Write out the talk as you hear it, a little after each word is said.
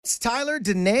It's Tyler,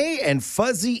 Danae, and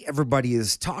Fuzzy. Everybody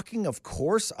is talking, of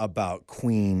course, about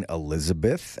Queen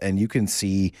Elizabeth, and you can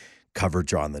see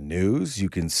coverage on the news. You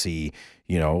can see,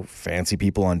 fancy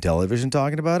people on television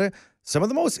talking about it. Some of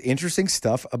the most interesting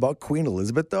stuff about Queen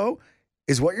Elizabeth, though,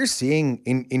 is what you're seeing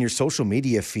in your social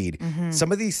media feed. Mm-hmm.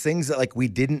 Some of these things that we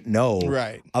didn't know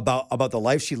about the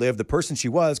life she lived, the person she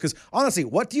was. Because honestly,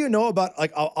 what do you know about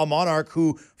a monarch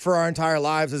who for our entire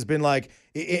lives has been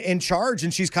in charge,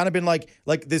 and she's kind of been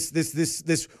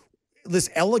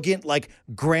this elegant,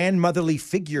 grandmotherly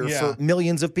figure for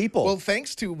millions of people. Well,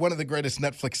 thanks to one of the greatest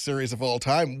Netflix series of all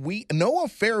time, we know a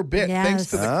fair bit thanks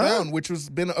to The Crown, which has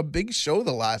been a big show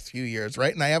the last few years,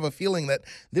 right? And I have a feeling that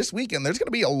this weekend there's going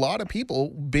to be a lot of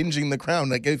people binging The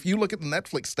Crown. If you look at the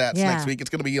Netflix stats next week, it's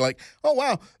going to be oh,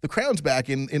 wow, The Crown's back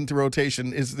into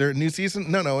rotation. Is there a new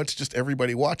season? No, it's just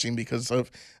everybody watching because of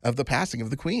the passing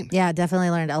of the Queen. Yeah, definitely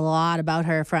learned a lot about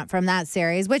her from that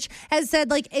series, which, as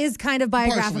said, is kind of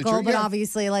biographical, but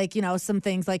obviously, some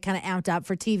things kind of amped up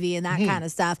for TV and that kind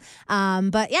of stuff.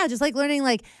 But yeah, just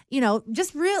learning,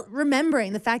 just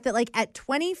remembering the fact that at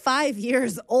 25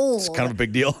 years old, it's kind of a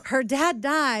big deal. Her dad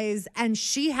dies and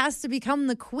she has to become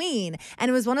the queen. And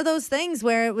it was one of those things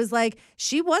where it was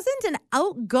she wasn't an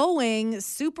outgoing,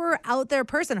 super out there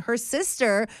person. Her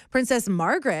sister, Princess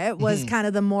Margaret, was kind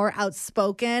of the more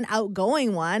outspoken,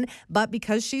 outgoing one. But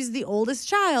because she's the oldest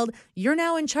child, you're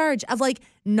now in charge of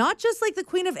not just the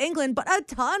Queen of England, but a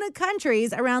ton of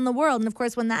countries around the world. And of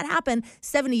course, when that happened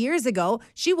 70 years ago,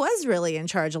 she was really in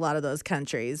charge of a lot of those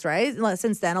countries, right?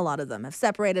 Since then, a lot of them have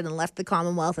separated and left the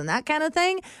Commonwealth and that kind of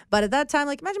thing. But at that time,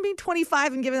 imagine being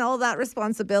 25 and given all that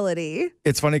responsibility.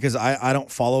 It's funny because I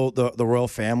don't follow the royal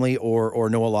family or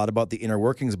know a lot about the inner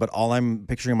workings, but all I'm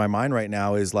picturing in my mind right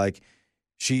now is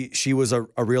She was a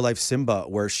real life Simba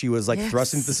where she was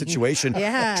thrust into the situation,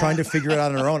 trying to figure it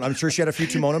out on her own. I'm sure she had a few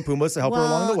Timon and Pumbas to help her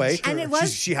along the way. And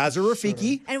she has her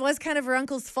Rafiki. And it was kind of her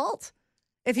uncle's fault,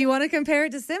 if you want to compare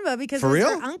it to Simba, because it was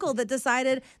her uncle that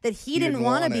decided that he didn't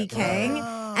want to be king.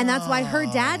 And that's why her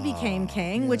dad became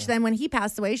king, which then when he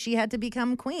passed away, she had to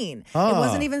become queen. It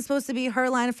wasn't even supposed to be her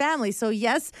line of family. So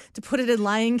yes, to put it in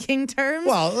Lion King terms.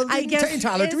 Well, I guess we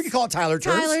can call it Tyler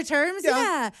terms. Tyler terms,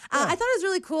 yeah. I thought it was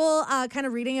really cool kind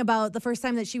of reading about the first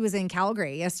time that she was in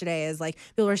Calgary yesterday as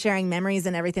people were sharing memories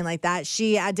and everything like that.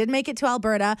 She did make it to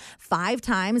Alberta 5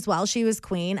 times while she was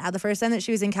queen. The first time that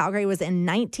she was in Calgary was in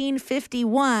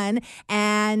 1951.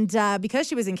 And because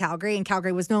she was in Calgary and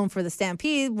Calgary was known for the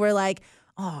Stampede, we're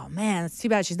oh man, it's too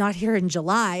bad she's not here in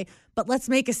July, but let's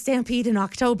make a Stampede in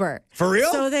October. For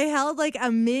real? So they held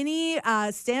a mini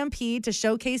Stampede to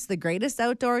showcase the greatest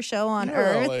outdoor show on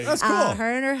Earth. That's cool.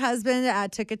 Her and her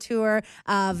husband took a tour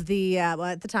of the,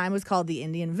 at the time was called the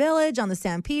Indian Village on the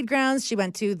Stampede grounds. She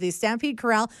went to the Stampede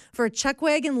Corral for a chuck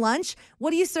wagon lunch.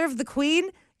 What do you serve the Queen?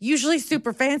 Usually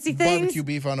super fancy things. Barbecue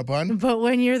beef on a bun. But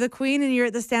when you're the queen and you're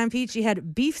at the Stampede, she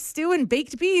had beef stew and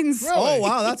baked beans. Really? Oh,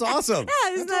 wow. That's awesome.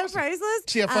 Yeah, isn't that priceless?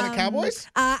 She have fun at Cowboys?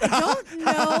 I don't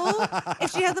know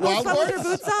if she had the most fun with her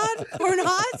boots on or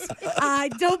not. I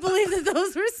don't believe that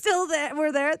those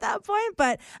were there at that point.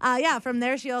 But from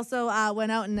there, she also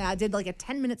went out and did a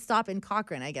 10-minute stop in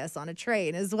Cochrane, I guess, on a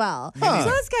train as well. So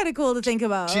that's kind of cool to think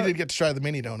about. She did get to try the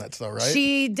mini donuts, though, right?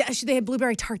 They had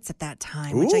blueberry tarts at that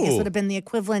time, which I guess would have been the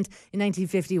equivalent in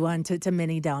 1951 to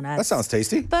mini donuts. That sounds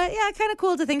tasty. But yeah, kind of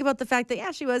cool to think about the fact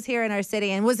that she was here in our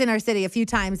city and was in our city a few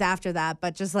times after that.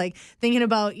 But just thinking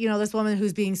about this woman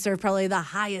who's being served probably the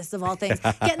highest of all things,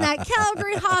 getting that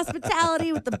Calgary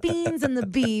hospitality with the beans and the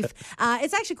beef.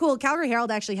 It's actually cool. Calgary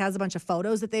Herald actually has a bunch of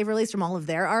photos that they've released from all of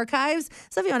their archives.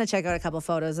 So if you want to check out a couple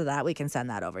photos of that, we can send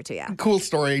that over to you. Cool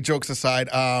story. Jokes aside,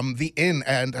 the inn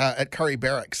and at Curry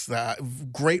Barracks,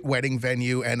 great wedding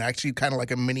venue and actually kind of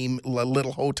like a mini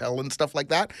little hotel and stuff like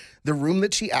that. The room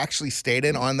that she actually stayed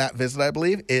in on that visit, I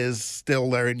believe, is still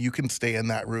there, and you can stay in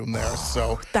that room there.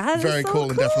 So very cool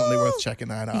and definitely worth checking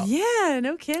that out. Yeah,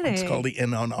 no kidding. It's called the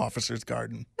Inn on Officers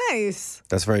Garden. Nice.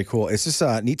 That's very cool. It's just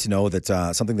neat to know that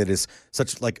something that is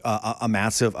such a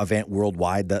massive event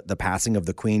worldwide, the passing of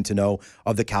the Queen, to know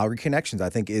of the Calgary connections, I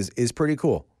think is pretty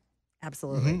cool.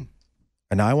 Absolutely. Mm-hmm.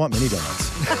 And now I want mini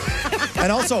donuts.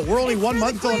 And also, we're only 1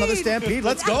 month till another Stampede.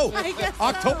 Let's go.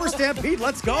 October Stampede.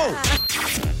 Let's go.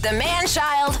 The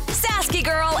man-child, Sasky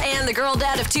girl, and the girl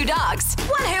dad of 2 dogs.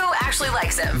 One who actually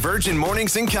likes him. Virgin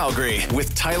Mornings in Calgary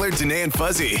with Tyler, Danae, and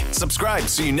Fuzzy. Subscribe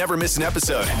so you never miss an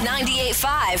episode.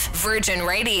 98.5 Virgin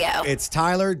Radio. It's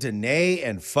Tyler, Danae,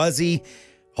 and Fuzzy.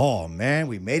 Oh, man,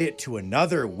 we made it to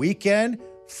another weekend.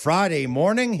 Friday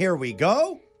morning, here we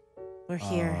go. We're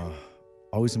here.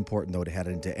 Always important, though, to head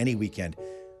into any weekend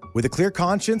with a clear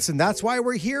conscience, and that's why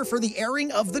we're here for the airing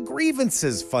of the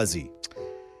grievances, Fuzzy.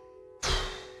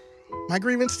 My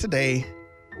grievance today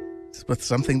is with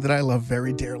something that I love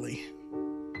very dearly.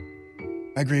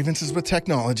 My grievance is with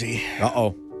technology.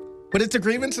 Uh-oh. But it's a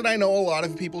grievance that I know a lot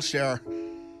of people share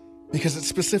because it's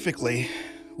specifically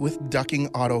with ducking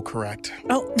autocorrect.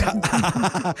 Oh,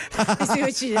 I see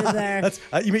what you did there. That's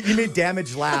you made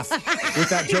Damage laugh with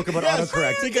that joke about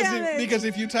autocorrect. Because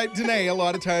if you type Danae, a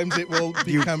lot of times it will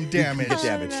become damage. get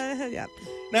damage. Yeah.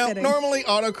 Now, Kidding. normally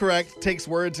autocorrect takes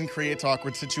words and creates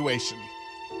awkward situation.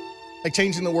 Like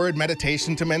changing the word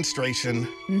meditation to menstruation,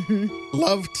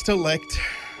 loved to licked,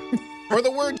 or the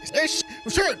word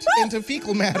shirt into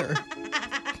fecal matter.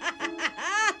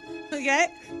 Okay.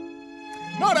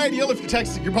 Not ideal if you're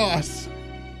texting your boss.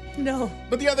 No.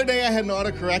 But the other day I had an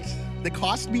autocorrect that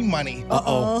cost me money.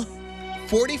 Uh-oh.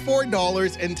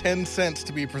 $44.10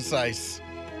 to be precise.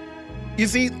 You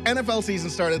see, NFL season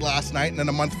started last night, and in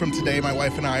a month from today, my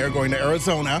wife and I are going to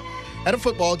Arizona at a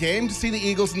football game to see the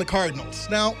Eagles and the Cardinals.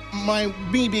 Now,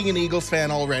 me being an Eagles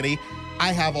fan already,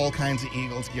 I have all kinds of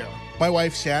Eagles gear. My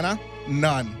wife, Shanna,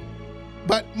 none.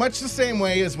 But much the same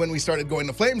way as when we started going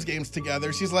to Flames games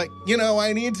together, she's like,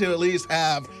 I need to at least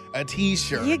have a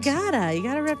t-shirt. You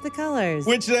gotta rep the colors.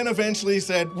 Which then eventually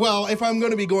said, well, if I'm going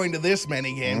to be going to this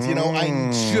many games,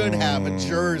 I should have a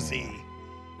jersey.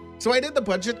 So I did the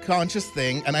budget-conscious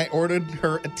thing, and I ordered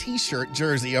her a t-shirt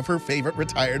jersey of her favorite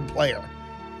retired player,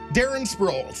 Darren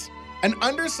Sproles, an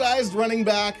undersized running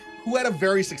back who had a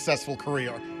very successful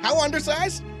career. How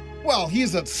undersized? Well,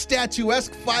 he's a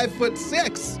statuesque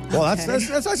 5'6". Well,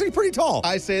 that's actually pretty tall.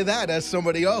 I say that as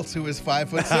somebody else who is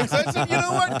 5'6". I said, you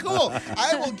know what? Cool.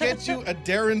 I will get you a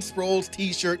Darren Sproles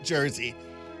t-shirt jersey.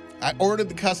 I ordered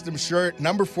the custom shirt,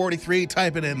 number 43,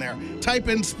 type it in there. Type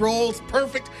in Sproles,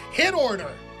 perfect, hit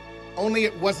order. Only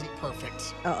it wasn't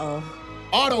perfect. Uh-oh.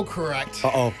 Autocorrect.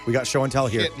 Uh-oh. We got show and tell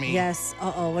here. Hit me. Yes.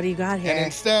 Uh-oh. What do you got here? And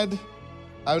instead,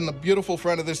 on the beautiful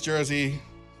front of this jersey,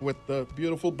 with the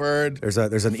beautiful bird. There's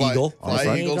an eagle on the Fly,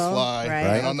 front. Eagles Eagle, fly. right,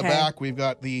 And on the okay. back, we've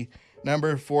got the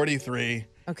number 43.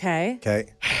 Okay. Okay.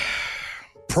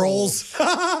 Proles.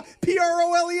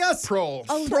 P-R-O-L-E-S. Proles.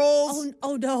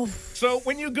 Oh, no. So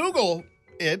when you Google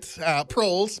it,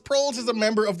 Proles is a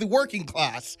member of the working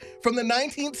class from the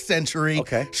 19th century,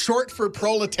 Okay. short for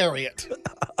proletariat.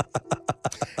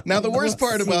 Now, the worst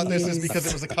part about this is because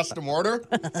it was a custom order,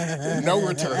 no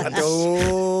returns.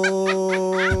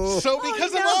 Oh. So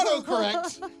because of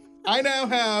autocorrect, I now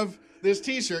have this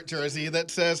t-shirt jersey that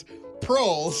says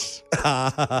Proles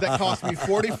that cost me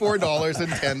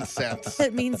 $44.10.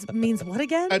 That means what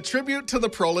again? A tribute to the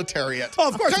proletariat. Oh,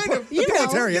 of course. Kind of. The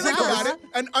proletariat. Think of course. about it.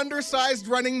 An undersized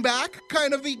running back,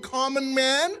 kind of the common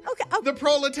man. Okay. The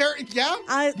proletariat. Yeah.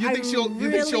 You think she'll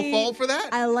fall for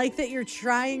that? I like that you're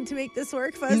trying to make this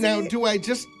work, Fuzzy. Now, do I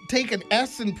just take an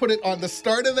S and put it on the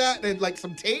start of that and like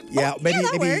some tape? Yeah, maybe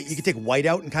that works. you could take white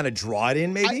out and kind of draw it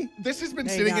in, maybe. This has been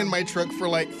There you sitting go. in my trunk for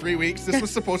like 3 weeks. This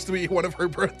was supposed to be one of her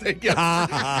birthday gifts.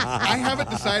 I haven't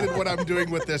decided what I'm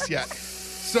doing with this yet.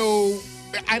 So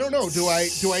I don't know. Do I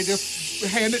just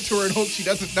hand it to her and hope she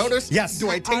doesn't notice? Yes. Do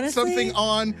I take Honestly, something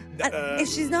on? If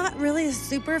she's not really a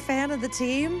super fan of the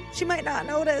team, she might not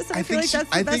notice. And I feel like that's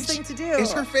the best thing to do.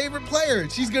 It's her favorite player.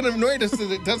 She's gonna notice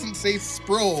that it doesn't say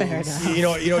Sproles. Fair enough. You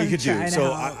know what you I'm could do. trying to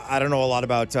So help. I don't know a lot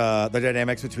about the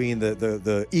dynamics between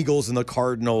the Eagles and the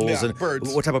Cardinals Yeah, and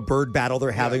birds. what type of bird battle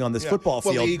they're having on this football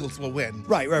Well, field. the Eagles will win.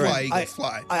 Right. Fly, Eagles, I,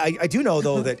 fly. I do know,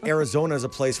 though, that Arizona is a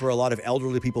place where a lot of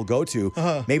elderly people go to.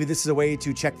 Maybe this is a way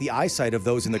to check the eyesight of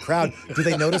those in the crowd. Do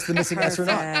they notice the missing S or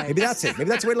not? Perfect. Maybe that's it. Maybe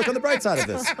that's a way to look on the bright side of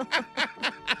this.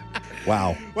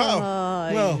 Wow. Wow.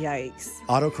 Oh, Well, yikes.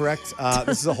 Autocorrect.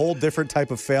 This is a whole different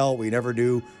type of fail we never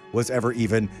knew was ever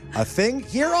even a thing.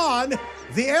 Here on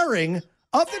the airing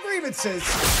of the grievances.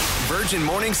 Virgin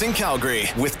Mornings in Calgary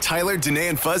with Tyler, Danae,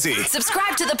 and Fuzzy.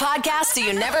 Subscribe to the podcast so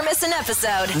you never miss an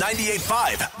episode.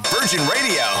 98.5 Virgin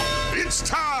Radio. It's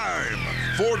time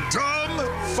for Dumb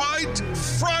Fight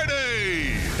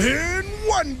Friday. in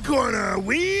one corner,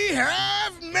 we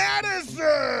have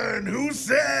Madison, who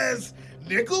says,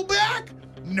 Nickelback?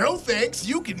 No thanks,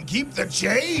 you can keep the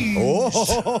change.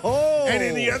 Oh. And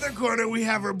in the other corner, we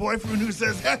have her boyfriend who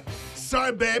says,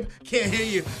 sorry, babe, can't hear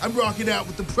you. I'm rocking out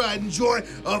with the pride and joy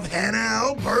of Hannah,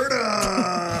 Alberta.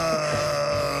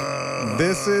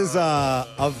 This is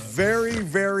a very,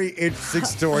 very interesting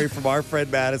story from our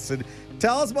friend Madison.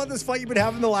 Tell us about this fight you've been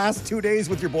having the last 2 days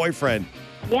with your boyfriend.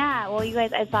 Yeah, well, you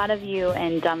guys, I thought of you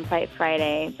in Dumb Fight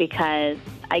Friday because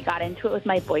I got into it with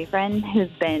my boyfriend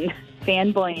who's been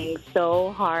fanboying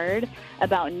so hard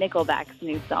about Nickelback's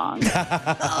new song.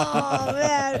 Oh,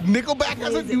 man. Nickelback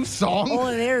has a new song?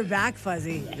 Oh, they're back,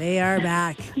 Fuzzy. They are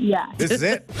back. Yeah. This is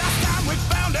it. Last time we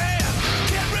found it,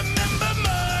 can't remember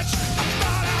much. I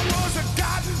thought I was a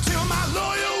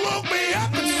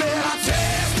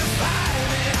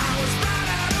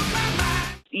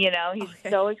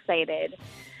He's so excited.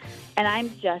 And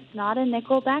I'm just not a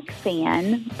Nickelback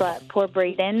fan, but poor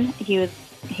Braden, he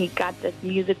got this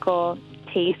musical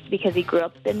taste because he grew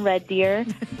up in Red Deer,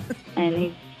 and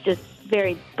he's just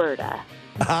very Berta.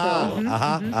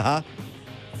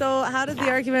 So how did the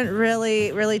argument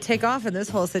really, really take off in this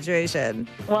whole situation?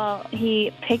 Well,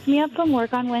 he picked me up from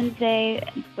work on Wednesday.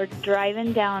 We're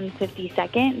driving down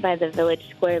 52nd by the Village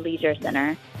Square Leisure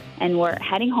Center, and we're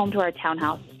heading home to our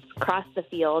townhouse across the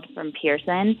field from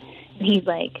Pearson. And he's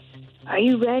like, "Are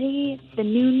you ready? The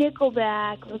new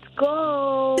Nickelback. Let's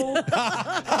go." So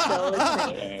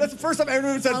excited. That's the first time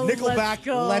anyone said Nickelback,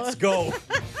 let's go.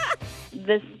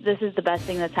 This is the best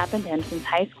thing that's happened to him since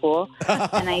high school.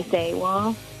 And I say,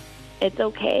 "Well, it's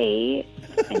okay."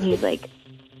 And he's like,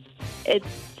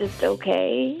 "It's just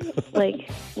okay." Like,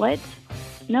 what?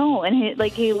 No. And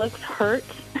he looks hurt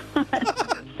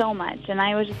so much. And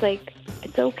I was just like,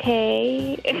 "It's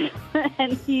okay."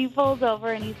 And he pulls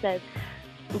over and he says,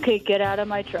 "Okay, get out of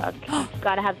my truck.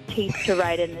 Gotta have taste to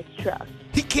ride in this truck."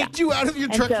 He kicked you out of your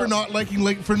truck for not liking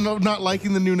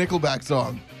the new Nickelback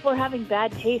song. For having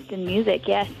bad taste in music,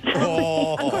 yes.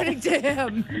 According to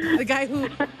him, the guy who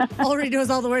already knows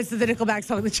all the words to the Nickelback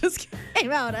song that just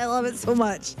came out. I love it so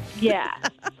much. Yeah,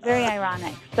 very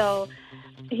ironic. So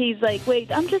he's like,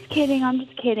 "Wait, I'm just kidding.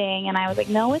 And I was like,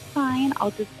 "No, it's fine.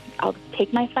 I'll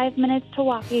take my 5 minutes to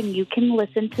walk in. You can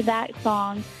listen to that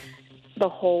song the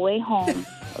whole way home.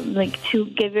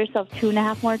 Give yourself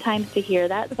 2.5 more times to hear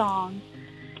that song."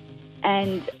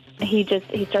 And he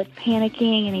starts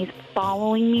panicking, and he's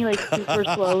following me super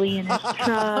slowly in his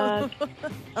truck.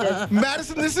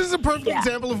 Madison, this is a perfect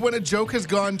example of when a joke has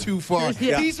gone too far.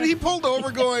 Yeah. He pulled over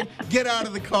going, "Get out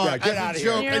of the car." Yeah, get out of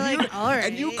here.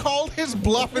 And you called his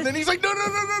bluff, and then he's like, no,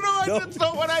 that's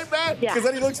not what I meant. Because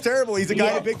then he looks terrible. He's a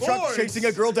guy in a big truck chasing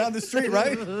a girl down the street,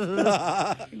 right?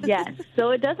 Yes. So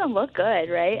it doesn't look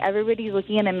good, right? Everybody's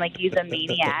looking at him like he's a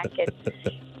maniac and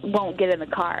won't get in the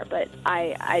car. But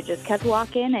I just kept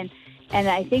walking, and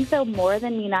I think, though, more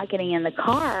than me not getting in the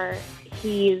car,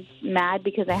 he's mad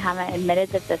because I haven't admitted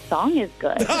that the song is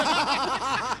good.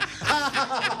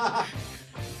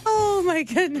 Oh, my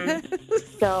goodness.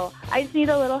 So I just need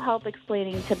a little help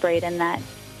explaining to Braden that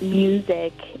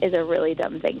music is a really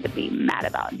dumb thing to be mad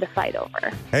about and to fight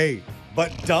over. Hey,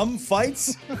 but dumb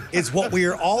fights is what we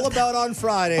are all about on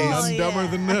Fridays. None dumber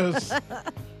than this.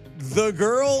 The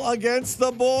girl against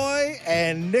the boy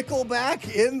and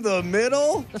Nickelback in the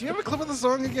middle. Do you have a clip of the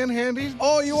song again handy?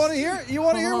 Oh, you want to hear? You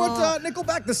want to hear what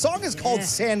Nickelback? The song is called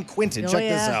San Quentin. Check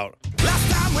this out.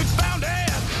 Last time we found it,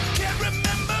 can't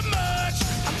remember much.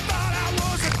 I thought I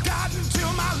was a god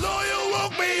until my lawyer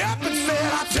woke me up and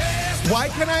said I test. Why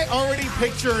can I already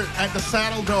picture at the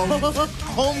Saddle Dome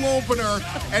home opener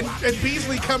and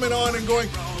Beasley coming on and going,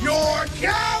 "Your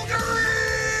Calgary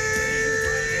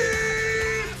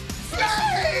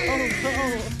Flames!"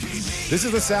 This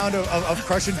is the sound of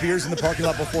crushing beers in the parking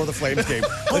lot before the Flames game.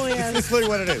 That's literally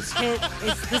what it is.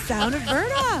 It's the sound of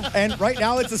Berta. And right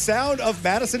now, it's the sound of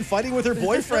Madison fighting with her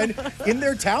boyfriend in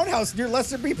their townhouse near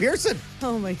Lester B. Pearson.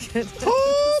 Oh, my goodness.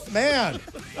 Oh, man.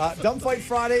 Dumb Fight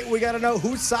Friday. We got to know,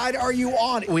 whose side are you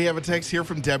on? We have a text here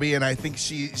from Debbie, and I think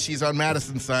she's on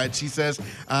Madison's side. She says,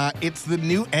 it's the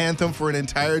new anthem for an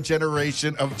entire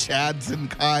generation of Chads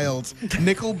and Kyles.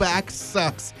 Nickelback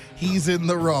sucks. He's in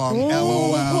the wrong.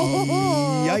 LOL.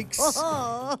 Yikes.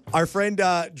 Our friend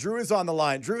Drew is on the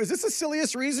line. Drew, is this the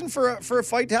silliest reason for a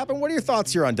fight to happen? What are your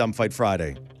thoughts here on Dumb Fight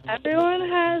Friday? Everyone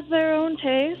has their own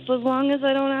taste. As long as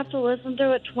I don't have to listen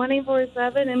to it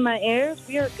 24/7 in my ears,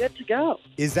 we are good to go.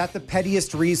 Is that the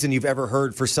pettiest reason you've ever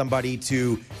heard for somebody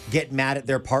to get mad at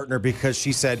their partner because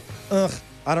she said, "Ugh,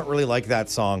 I don't really like that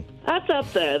song"? That's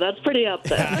up there. That's pretty up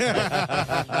there.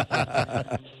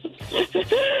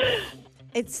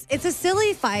 It's a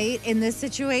silly fight in this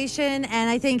situation, and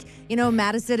I think,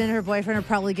 Madison and her boyfriend are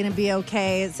probably going to be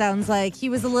okay. It sounds like he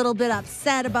was a little bit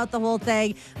upset about the whole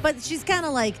thing, but she's kind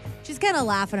of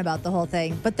laughing about the whole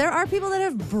thing. But there are people that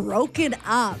have broken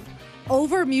up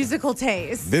over musical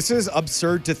taste. This is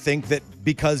absurd to think that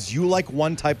because you like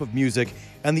one type of music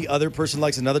and the other person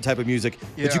likes another type of music,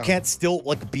 that you can't still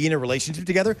be in a relationship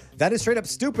together. That is straight up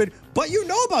stupid. But you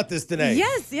know about this, Danae.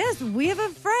 Yes. We have a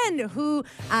friend who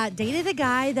dated a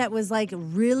guy that was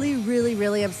really, really,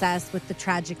 really obsessed with the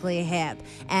Tragically Hip.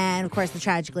 And of course, the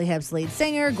Tragically Hip's lead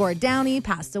singer, Gord Downie,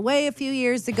 passed away a few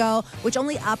years ago, which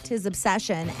only upped his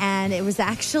obsession. And it was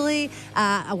actually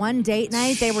a one date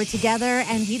night. They were together,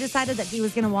 and he decided that he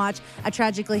was going to watch a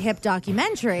Tragically Hip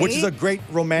documentary. Which is a great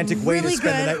great romantic way to Really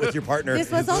spend the good. night with your partner,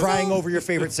 This was also- crying over your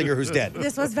favorite singer who's dead.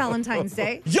 This was Valentine's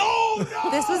Day. Yo,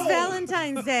 no! This was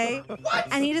Valentine's Day.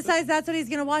 And he decides that's what he's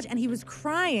going to watch. And he was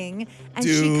crying. And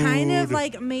she kind of Dude.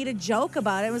 like made a joke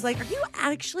about it. It was like, are you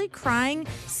actually crying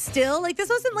still? Like, this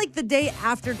wasn't like the day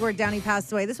after Gord Downey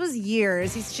passed away. This was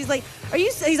years. She's like, are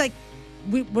you? He's like,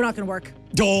 we're not going to work.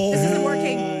 Oh. This isn't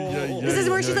working. This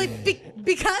isn't working. She's like,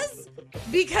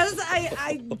 because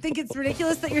I think it's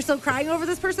ridiculous that you're still crying over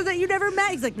this person that you never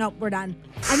met. He's like, nope, we're done.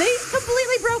 And they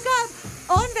completely broke up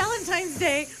on Valentine's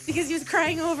Day because he was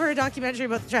crying over a documentary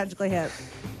about the Tragically Hip.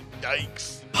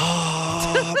 Yikes.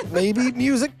 Maybe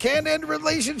music can end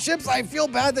relationships. I feel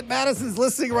bad that Madison's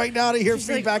listening right now to hear She's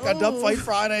like, feedback on Dumb "Oh." Fight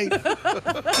Friday.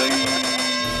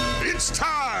 It's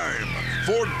time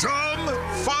for Dumb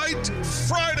Fight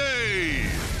Friday.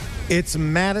 It's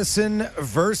Madison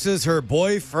versus her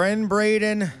boyfriend,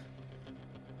 Braden,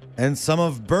 and some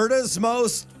of Berta's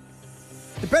most,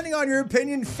 depending on your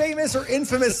opinion, famous or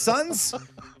infamous sons,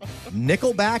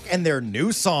 Nickelback and their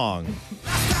new song.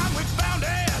 Last time we found it,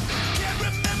 can't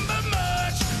remember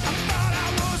much. I thought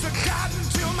I was a god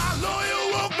until my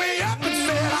lawyer woke me up and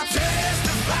said I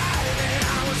testified and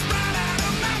I was right out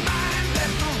of my mind.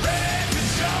 Let the record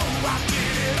show I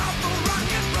get it off the rock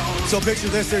and roll. So picture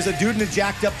this, there's a dude in a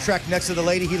jacked up Trek next to the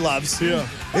lady he loves. Yeah.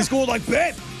 He's going like,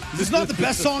 babe, this is not the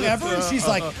best song ever. And she's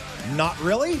like, not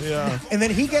really? Yeah. And then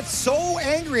he gets so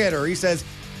angry at her, he says,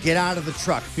 get out of the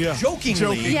truck. Yeah.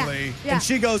 Jokingly. Yeah. Yeah. And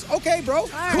she goes, okay, bro.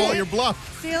 Call right. your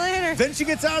bluff. See you later. Then she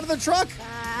gets out of the truck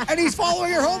and he's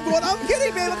following her home going, I'm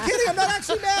kidding, babe. I'm kidding. I'm not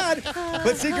actually mad.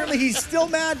 But secretly, he's still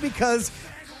mad because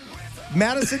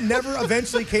Madison never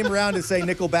eventually came around to say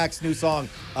Nickelback's new song,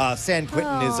 San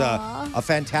Quentin, is a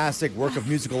fantastic work of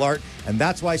musical art. And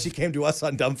that's why she came to us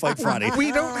on Dumb Fight Friday.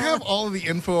 We don't have all of the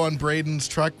info on Braden's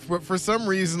truck, but for some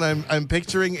reason, I'm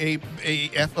picturing a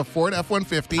Ford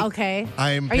F-150. Okay. Are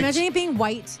Are you imagining it being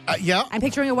white? Yeah. I'm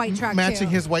picturing a white truck Matching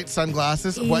too. his white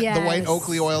sunglasses, the white Yes.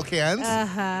 Oakley oil cans.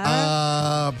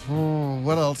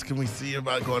 What else can we see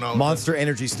about going on? Monster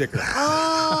Energy sticker.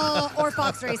 Oh, or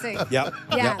Fox Racing. Yep. Yeah,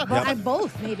 Yep. but Yep.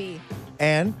 both maybe.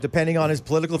 And depending on his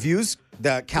political views,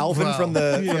 the Calvin Wow. from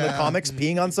the Yeah. comics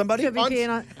peeing on somebody. Could be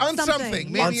peeing on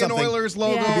something. Maybe On an something. Oilers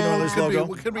logo. Yeah. Could be an Oilers logo.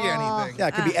 Could be anything. Yeah,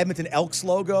 it could be Edmonton Elks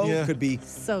logo. Yeah. Could be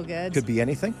So good.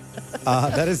 anything.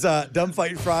 That is Dumb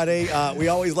Fight Friday. We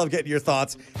always love getting your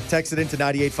thoughts. Text it into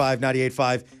 98.5,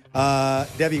 98.5.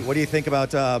 Debbie, what do you think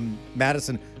about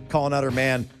Madison calling out her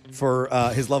man for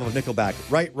his love of Nickelback?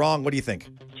 Right, wrong, what do you think?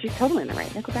 She's totally in the right.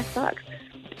 Nickelback sucks.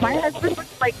 My husband was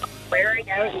like wearing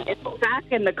out Nickelback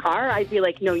in the car. I'd be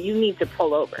like, no, you need to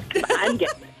pull over. 'Cause I'm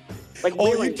getting it. Like,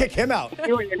 Oh, really, you kick him out. you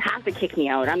don't even have to kick me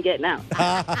out. I'm getting out.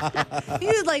 You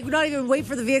would like not even wait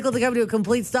for the vehicle to come to a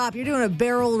complete stop. You're doing a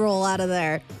barrel roll out of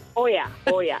there. Oh, yeah.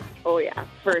 Oh, yeah. Oh, yeah.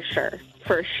 For sure.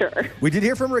 For sure. We did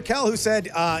hear from Raquel who said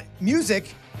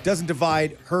music doesn't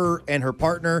divide her and her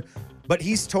partner, but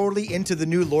he's totally into the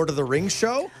new Lord of the Rings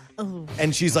show. Oh.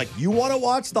 And she's like, you want to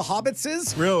watch the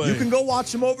Hobbitses? Really? You can go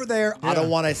watch them over there. I Yeah. don't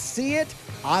want to see it.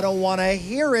 I don't want to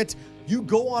hear it. You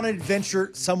go on an adventure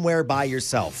somewhere by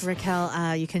yourself.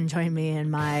 Raquel, you can join me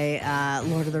in my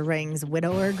Lord of the Rings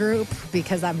widower group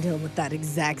because I'm dealing with that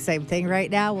exact same thing right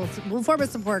now. We'll form a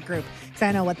support group because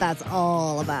I know what that's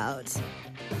all about.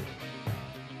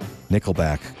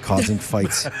 Nickelback causing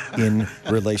fights in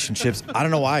relationships. I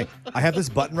don't know why. I have this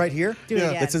button right here. Do it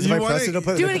again. That says if You I wanna- press it, it'll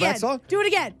play the Do it Nickelback again. song. Do it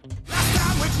again. Last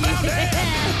time we found it,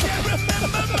 can't remember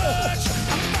much.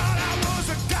 I thought I was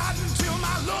a god until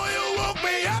my lawyer woke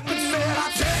me up and said I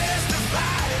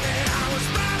testified and I was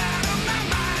right out of my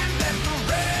mind. Let the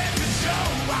record show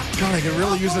I God, I could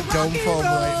really use a Rock dome and foam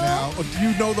right roll. now. Do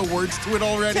you know the words to it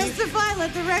already? Testify,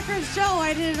 let the record show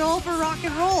I did it all for rock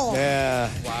and roll. Yeah.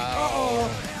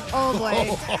 Oh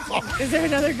boy. Is there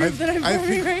another group that I'm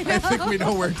forming right now? I think we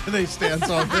know where today stands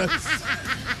on this.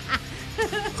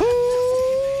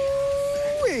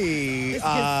 Hoo-wee. It's good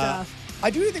stuff. I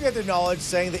do think that the knowledge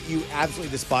saying that you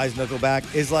absolutely despise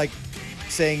Nickelback is like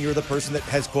saying you're the person that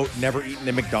has, quote, never eaten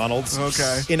at McDonald's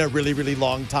Okay. in a really, really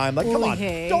long time. Like, come on.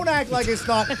 Okay. Don't act like it's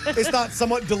not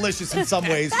somewhat delicious in some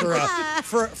ways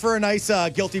for a nice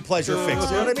guilty pleasure fix.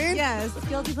 You know what I mean? Yes,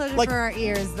 guilty pleasure Like- for our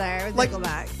ears there with Like,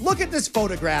 Nickelback. look at this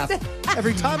photograph.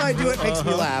 Every time I do it, makes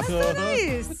me laugh. So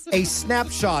nice. A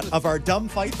snapshot of our Dumb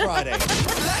Fight Friday.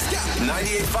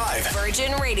 98.5.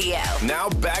 Virgin Radio. Now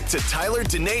back to Tyler,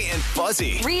 Danae, and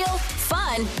Fuzzy. Real,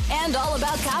 fun, and all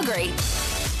about Calgary.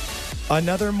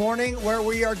 Another morning where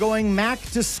we are going Mac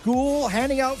to school,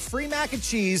 handing out free mac and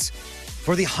cheese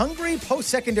for the hungry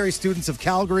post-secondary students of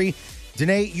Calgary.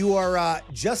 Danae, you are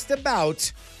just about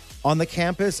on the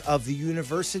campus of the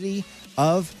University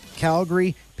of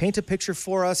Calgary. Paint a picture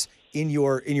for us in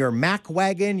your Mac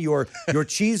wagon, your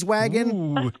cheese wagon.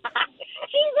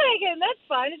 Cheese wagon, that's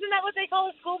fun. Isn't that what they call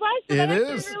a school bus? So It that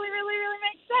is. actually really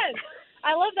makes sense.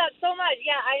 I love that so much.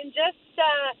 Yeah, I'm just,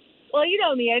 well, you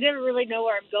know me. I never really know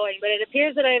where I'm going, but it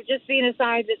appears that I have just seen a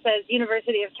sign that says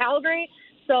University of Calgary.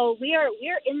 So we are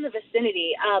in the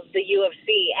vicinity of the U of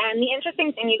C. And the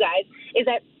interesting thing, you guys, is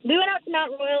that we went out to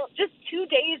Mount Royal just 2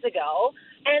 days ago,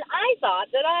 and I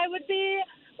thought that I would be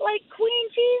like queen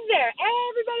cheese there.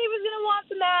 Everybody was going to want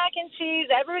some mac and cheese.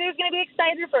 Everybody was going to be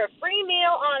excited for a free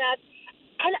meal on us.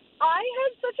 And I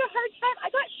had such a hard time. I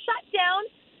got shut down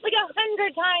like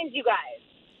 100 times, you guys.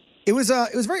 It was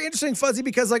very interesting, Fuzzy,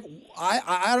 because like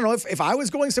I don't know if I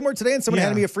was going somewhere today and someone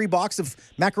handed me a free box of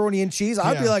macaroni and cheese,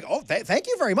 I'd be like, oh, thank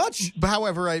you very much. But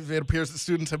however, it appears that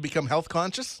students have become health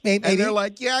conscious. Maybe. And they're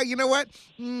like, yeah, you know what?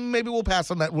 Maybe we'll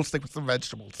pass on that. We'll stick with some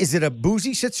vegetables. Is it a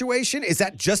bougie situation? Is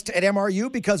that just at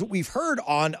MRU? Because what we've heard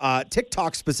on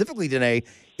TikTok specifically today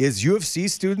is U of C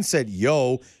students said,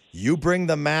 yo, you bring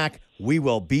the mac, we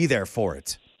will be there for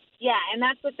it. Yeah, and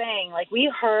that's the thing. Like, we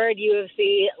heard U of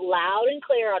C loud and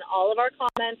clear on all of our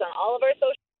comments, on all of our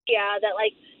social media, that,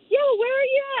 like, yo, where are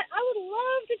you at? I would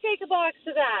love to take a box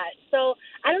to that. So,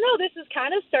 I don't know. This has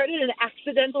kind of started an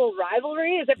accidental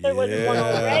rivalry, as if there wasn't one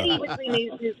already between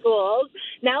these two schools.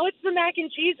 Now it's the mac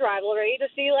and cheese rivalry to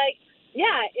see, like,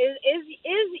 yeah, is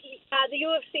the U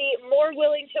of C more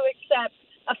willing to accept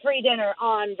a free dinner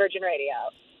on Virgin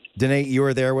Radio? Danae, you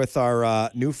were there with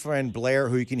our new friend Blair,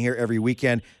 who you can hear every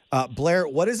weekend. Blair,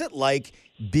 what is it like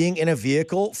being in a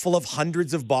vehicle full of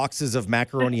hundreds of boxes of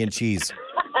macaroni and cheese?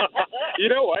 You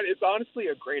know what? It's honestly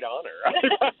a great honor.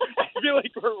 I feel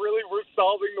like we're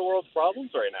solving the world's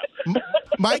problems right now.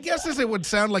 My guess is it would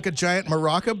sound like a giant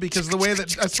maraca because the way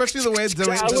that, especially the way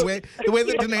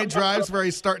that Danae drives, where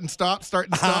he's start and stop, so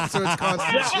it's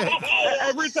constant shake.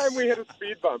 Every time we hit a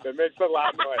speed bump, it makes a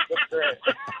loud noise. That's great.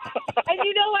 And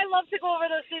you know I love to go over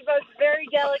those speed bumps very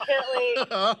delicately,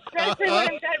 especially when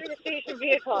I'm driving a station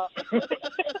vehicle.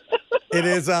 It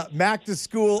is Mac to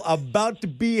School about to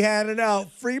be handing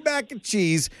out free mac and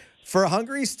cheese for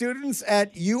hungry students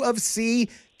at U of C.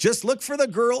 Just look for the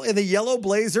girl in the yellow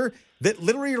blazer that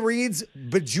literally reads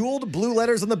bejeweled blue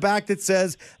letters on the back that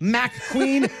says Mac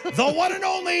Queen, the one and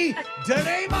only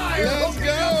Danae Meyer. Let's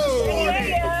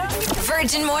go.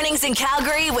 Virgin Mornings in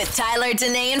Calgary with Tyler,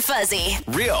 Danae, and Fuzzy.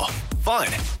 Real, fun,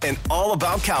 and all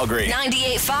about Calgary.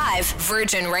 98.5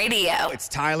 Virgin Radio. It's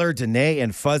Tyler, Danae,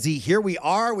 and Fuzzy. Here we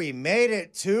are. We made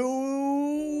it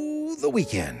to the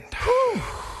weekend.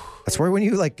 That's where when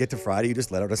you like get to Friday, you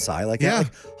just let out a sigh like that.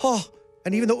 Like, oh,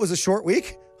 and even though it was a short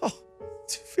week,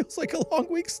 it feels like a long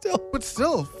week still. But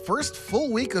still, first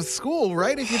full week of school,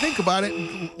 right? If you think about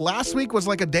it, last week was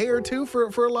like a day or two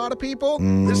for a lot of people.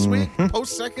 This week,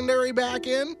 post-secondary back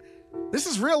in. This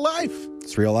is real life.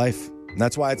 It's real life. And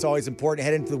that's why it's always important to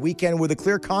head into the weekend with a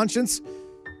clear conscience.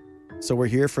 So we're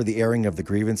here for the airing of the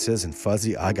grievances. And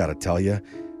Fuzzy, I got to tell you,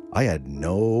 I had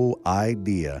no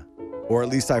idea, or at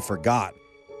least I forgot,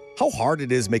 how hard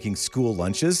it is making school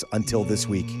lunches until this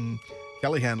week.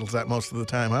 Kelly handles that most of the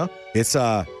time, huh? It's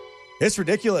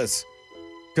ridiculous.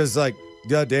 Because, like,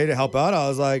 the other day to help out, I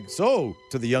was like, so,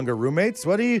 to the younger roommates,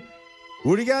 who do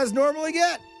you guys normally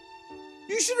get?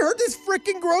 You should have heard this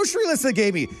freaking grocery list they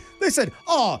gave me. They said,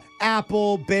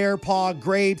 apple, bear paw,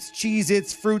 grapes,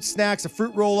 Cheez-Its, fruit snacks, a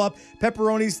fruit roll-up,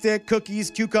 pepperoni stick,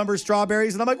 cookies, cucumbers,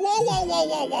 strawberries. And I'm like, whoa.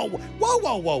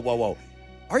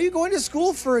 Are you going to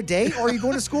school for a day or are you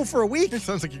going to school for a week? It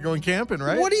sounds like you're going camping,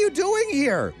 right? What are you doing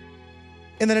here?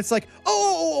 And then it's like,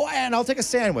 and I'll take a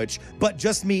sandwich, but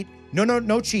just meat.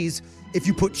 No cheese. If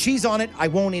you put cheese on it, I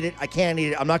won't eat it. I can't eat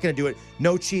it. I'm not going to do it.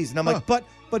 No cheese. And I'm like, but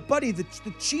buddy, the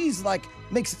cheese like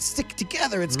makes it stick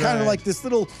together. It's kind of like this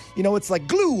little, it's like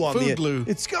glue on food glue.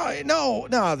 It's no,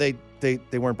 they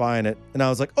weren't buying it. And I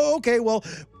was like, oh, okay, well,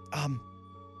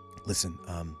 listen,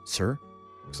 sir,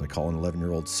 because I call an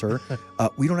 11-year-old sir,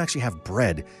 we don't actually have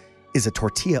bread. Is a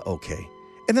tortilla okay?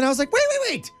 And then I was like,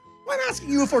 wait. I'm asking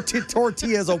you if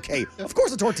tortilla is okay. Of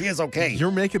course a tortilla is okay. You're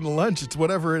making the lunch. It's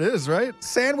whatever it is, right?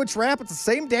 Sandwich wrap, it's the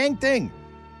same dang thing.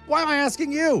 Why am I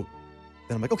asking you?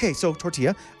 Then I'm like, okay, so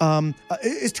tortilla.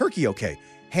 Is turkey okay?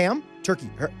 Ham, turkey.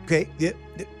 Okay,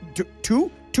 two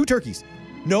turkeys.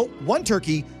 No, one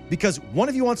turkey because one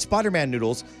of you wants Spider-Man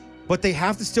noodles, but they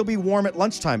have to still be warm at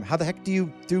lunchtime. How the heck do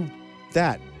you do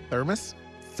that? Thermos?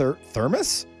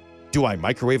 Thermos? Do I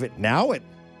microwave it now at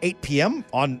 8 p.m.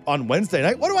 on Wednesday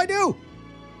night? What do I do?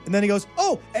 And then he goes,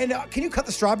 oh, and can you cut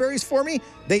the strawberries for me?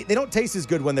 They don't taste as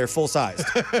good when they're full-sized.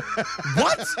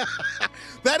 What?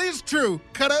 That is true.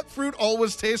 Cut up fruit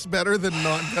always tastes better than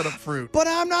non-cut up fruit. But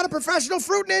I'm not a professional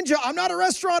fruit ninja. I'm not a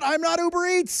restaurant. I'm not Uber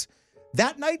Eats.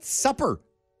 That night's supper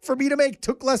for me to make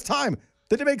took less time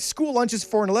than to make school lunches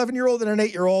for an 11-year-old and an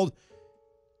 8-year-old.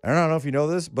 I don't know if you know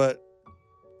this, but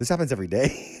this happens every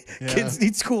day. Yeah. Kids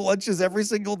need school lunches every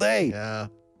single day. Yeah.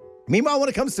 Meanwhile, when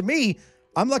it comes to me,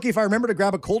 I'm lucky if I remember to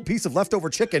grab a cold piece of leftover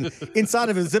chicken inside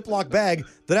of a Ziploc bag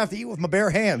that I have to eat with my bare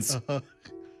hands.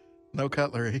 No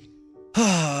cutlery.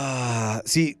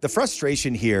 See, the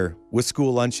frustration here with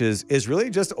school lunches is really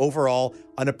just overall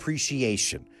an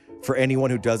appreciation for anyone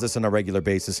who does this on a regular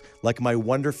basis, like my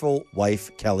wonderful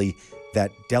wife, Kelly,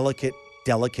 that delicate,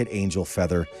 delicate angel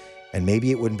feather. And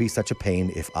maybe it wouldn't be such a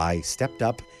pain if I stepped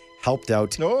up, helped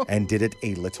out, and did it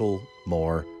a little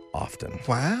more often.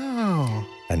 Wow.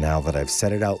 And now that I've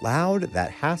said it out loud,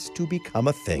 that has to become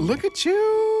a thing. Look at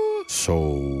you.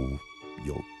 So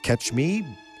you'll catch me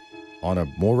on a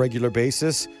more regular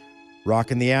basis,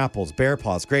 rocking the apples, bear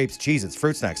paws, grapes, Cheez-Its,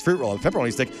 fruit snacks, fruit roll,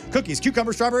 pepperoni stick, cookies,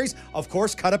 cucumber, strawberries, of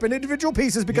course, cut up in individual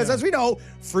pieces because, as we know,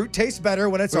 fruit tastes better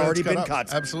when it's already been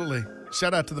cut. Absolutely.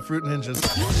 Shout out to the Fruit Ninjas.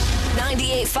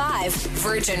 98.5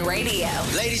 Virgin Radio.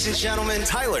 Ladies and gentlemen,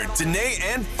 Tyler, Danae,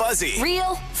 and Fuzzy.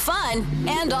 Real, fun,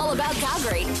 and all about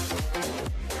Calgary.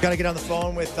 Got to get on the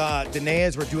phone with Danae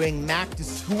as we're doing Mac to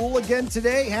School again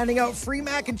today, handing out free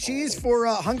mac and cheese for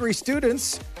hungry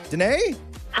students. Danae?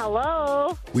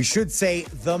 Hello. We should say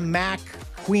the Mac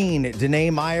Queen,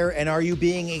 Danae Meyer. And are you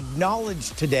being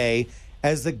acknowledged today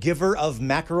as the giver of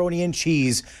macaroni and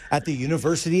cheese at the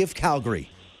University of Calgary?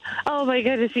 Oh my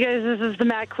goodness, you guys, this is the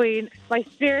Mac Queen. My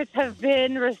spirits have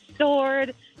been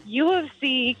restored. U of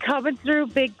C coming through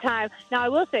big time. Now, I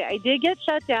will say, I did get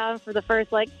shut down for the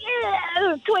first,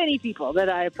 20 people that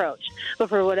I approached. But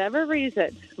for whatever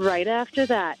reason, right after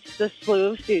that, the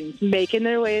slew of students making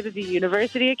their way to the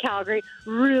University of Calgary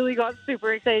really got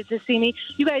super excited to see me.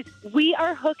 You guys, we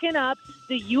are hooking up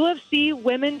the U of C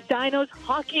Women's Dinos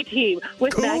hockey team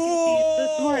with mac and cheese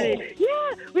this morning.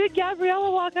 Yeah, we had Gabriella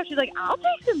walk up. She's like, I'll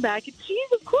take some mac and cheese,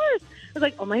 of course. I was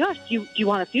like, oh my gosh, do you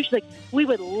want a few? She's like, we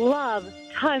would love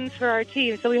tons for our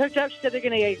team. So we hooked up. She said they're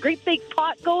going to get a great big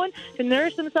pot going to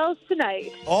nourish themselves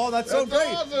tonight. Oh, that's so great.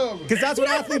 Awesome. Because that's what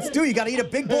athletes do. You got to eat a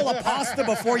big bowl of pasta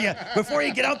before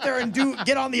you get out there and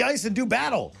get on the ice and do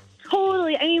battle.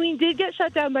 Totally. I mean, we did get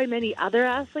shut down by many other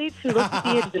athletes who looked to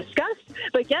be in disgust.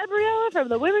 But Gabriella from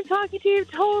the women's hockey team,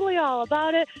 totally all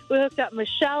about it. We hooked up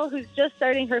Michelle, who's just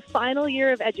starting her final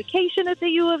year of education at the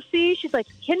U of C. She's like,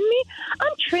 kidding me?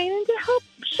 I'm training to help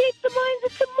shape the minds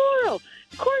of tomorrow.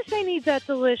 Of course I need that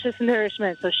delicious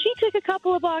nourishment. So she took a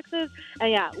couple of boxes,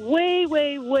 and yeah, way,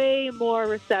 way, way more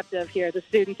receptive here, the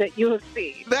students at U of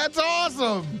C. That's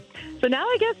awesome. So now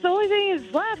I guess the only thing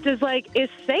is left is is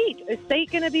SAIT? Is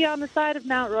SAIT going to be on the side of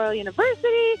Mount Royal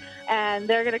University, and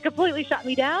they're going to completely shut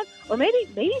me down? Or maybe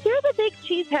they're the big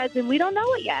cheeseheads, and we don't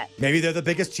know it yet. Maybe they're the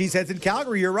biggest cheeseheads in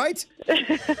Calgary. You're right.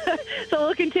 So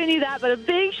we'll continue that, but a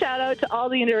big shout-out to all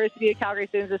the University of Calgary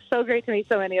students. It's so great to meet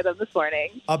so many of them this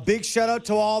morning. A big shout-out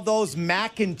to all those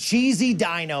mac and cheesy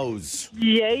dinos.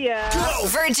 Yeah.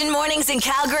 Virgin Mornings in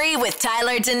Calgary with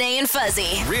Tyler, Danae, and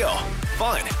Fuzzy. Real,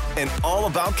 fun, and all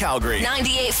about Calgary.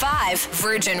 98.5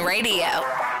 Virgin Radio.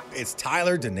 It's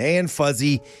Tyler, Danae, and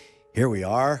Fuzzy. Here we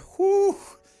are. Whew.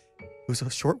 It was a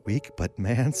short week, but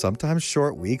man, sometimes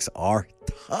short weeks are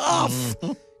tough.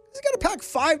 You got to pack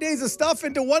 5 days of stuff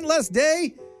into one less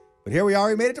day. But here we are.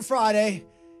 We made it to Friday.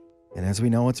 And as we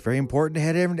know, it's very important to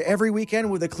head into every weekend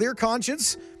with a clear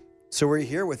conscience. So we're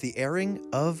here with the airing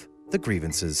of the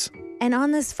grievances. And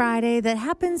on this Friday that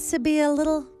happens to be a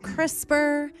little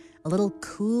crisper, a little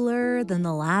cooler than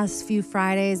the last few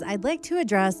Fridays, I'd like to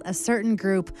address a certain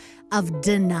group of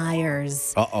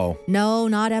deniers. Uh-oh. No,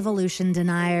 not evolution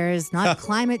deniers, not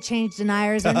climate change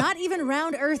deniers, or not even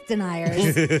round earth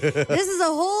deniers. This is a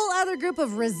whole other group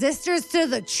of resistors to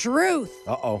the truth.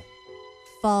 Uh-oh.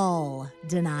 Fall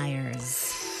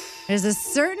deniers. There's a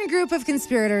certain group of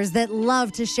conspirators that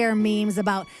love to share memes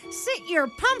about sit your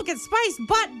pumpkin spice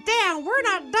butt down, we're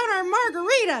not done our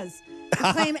margaritas.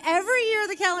 They claim every year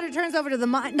the calendar turns over to the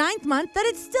ninth month that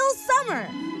it's still summer.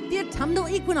 The autumnal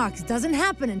equinox doesn't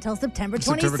happen until September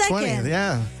 22nd. September 20th,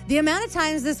 yeah. The amount of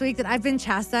times this week that I've been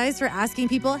chastised for asking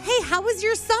people, hey, how was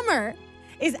your summer?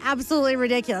 Is absolutely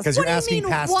ridiculous. Because you're asking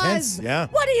past tense. Yeah.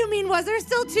 What do you mean was? There's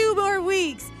still 2 more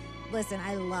weeks. Listen,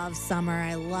 I love summer.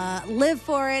 I live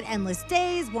for it. Endless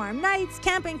days, warm nights,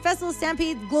 camping, festivals,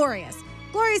 stampedes, glorious.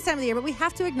 Glorious time of the year, but we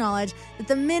have to acknowledge that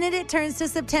the minute it turns to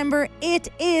September, it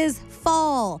is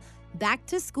fall. back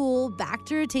to school, back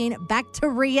to routine, back to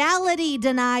reality,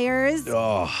 deniers.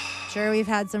 Oh. Sure, we've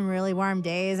had some really warm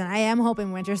days, and I am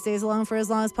hoping winter stays alone for as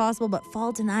long as possible, but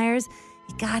fall deniers,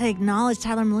 you gotta acknowledge,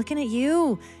 Tyler, I'm looking at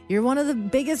you. You're one of the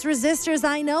biggest resistors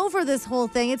I know for this whole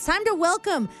thing. It's time to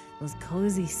welcome those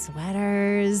cozy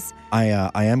sweaters. I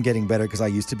am getting better because I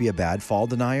used to be a bad fall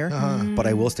denier, but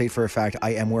I will state for a fact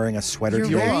I am wearing a sweater You're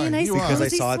today wearing a nice because I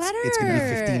cozy saw it's going to be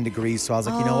 15 sweater. degrees. So I was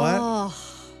like, you know what?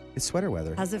 It's sweater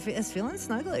weather. It's feeling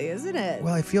snuggly, isn't it?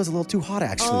 Well, it feels a little too hot,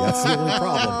 actually. That's the only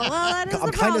problem. Well, that is I'm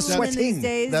the kind of problem in these sweating.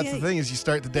 days. That's the thing is you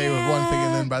start the day with one thing,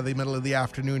 and then by the middle of the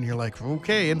afternoon, you're like,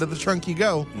 okay, into the trunk you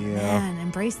go. Man,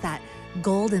 embrace that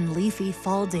golden leafy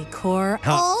fall decor.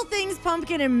 All things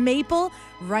pumpkin and maple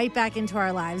right back into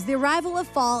our lives. The arrival of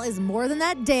fall is more than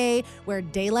that day where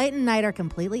daylight and night are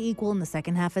completely equal in the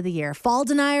second half of the year. Fall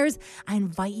deniers, I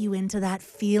invite you into that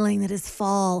feeling that is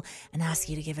fall and ask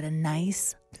you to give it a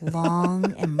nice,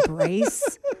 long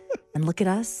embrace. And look at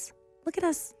us. Look at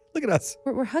us. Look at us.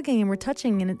 We're hugging and we're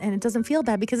touching, and it doesn't feel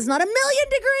bad because it's not 1,000,000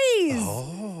 degrees.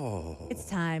 Oh. It's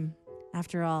time.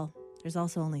 After all, there's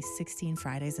also only 16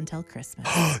 Fridays until Christmas.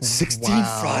 16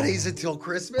 Fridays until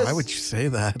Christmas? Why would you say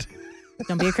that?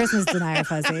 Don't be a Christmas denier,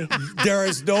 Fuzzy. There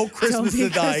is no Christmas Don't be a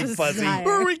denying, Christmas Fuzzy. denier. Who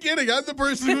are we kidding? I'm the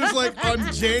person who's like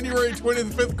on January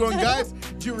 25th going, guys,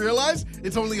 do you realize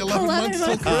it's only 11 months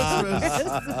till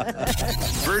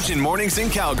Christmas? Virgin Mornings in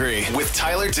Calgary with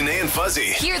Tyler, Danae, and Fuzzy.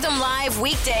 Hear them live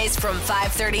weekdays from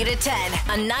 5:30 to 10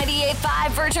 on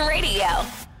 98.5 Virgin Radio.